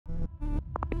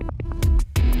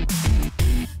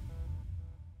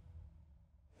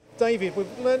David,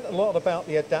 we've learned a lot about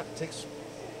the Adaptix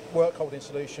work holding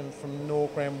solution from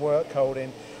Norgram Work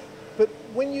Holding, but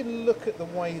when you look at the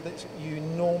way that you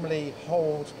normally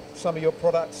hold some of your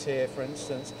products here, for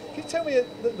instance, can you tell me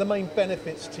the main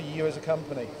benefits to you as a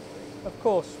company? Of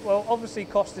course. Well, obviously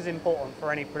cost is important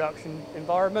for any production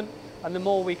environment, and the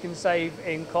more we can save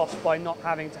in cost by not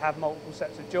having to have multiple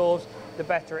sets of jaws, the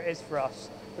better it is for us.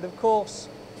 But of course,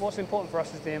 what's important for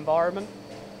us is the environment.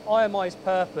 IMI's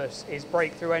purpose is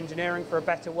breakthrough engineering for a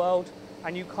better world,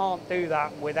 and you can't do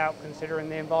that without considering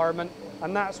the environment,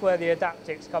 and that's where the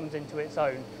Adaptix comes into its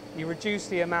own. You reduce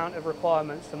the amount of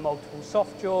requirements for multiple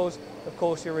soft jaws, of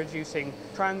course you're reducing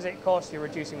transit costs, you're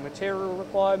reducing material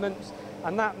requirements,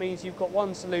 and that means you've got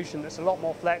one solution that's a lot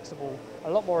more flexible,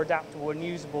 a lot more adaptable and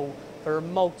usable for a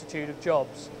multitude of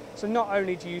jobs. So not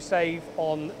only do you save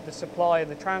on the supply and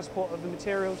the transport of the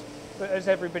materials, but as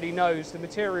everybody knows, the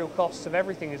material costs of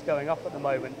everything is going up at the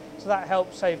moment. So that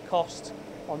helps save cost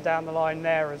on down the line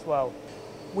there as well.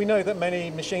 We know that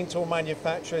many machine tool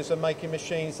manufacturers are making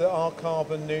machines that are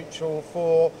carbon neutral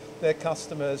for their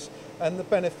customers, and the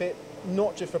benefit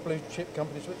not just for blue chip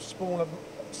companies but smaller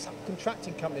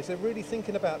subcontracting companies. They're really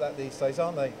thinking about that these days,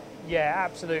 aren't they? Yeah,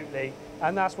 absolutely,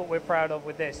 and that's what we're proud of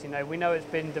with this. You know, we know it's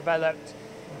been developed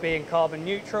being carbon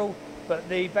neutral, but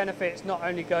the benefits not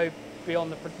only go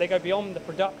beyond the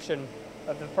production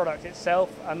of the product itself,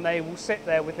 and they will sit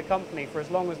there with the company for as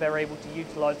long as they're able to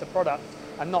utilise the product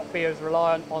and not be as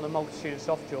reliant on a multitude of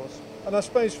soft jaws. And I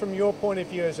suppose from your point of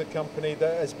view as a company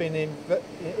that has been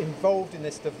involved in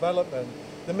this development,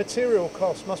 the material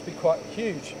cost must be quite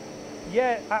huge.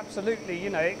 Yeah, absolutely. You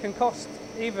know, it can cost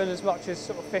even as much as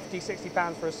sort of 50, 60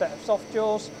 pounds for a set of soft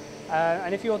jaws,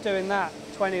 and if you're doing that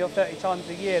 20 or 30 times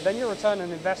a year, then your return on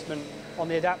investment on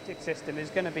the Adaptix system is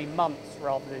going to be months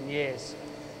rather than years.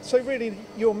 So really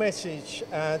your message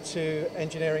to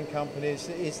engineering companies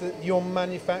is that you're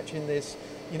manufacturing this,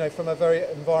 you know, from a very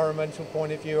environmental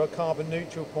point of view, a carbon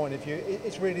neutral point of view.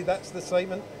 It's really, that's the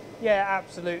statement? Yeah,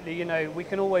 absolutely. You know, we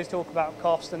can always talk about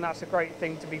cost, and that's a great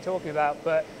thing to be talking about,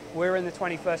 but we're in the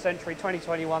 21st century,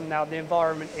 2021 now. The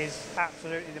environment is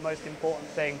absolutely the most important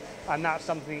thing, and that's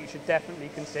something you should definitely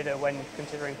consider when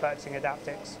considering purchasing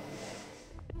Adaptix.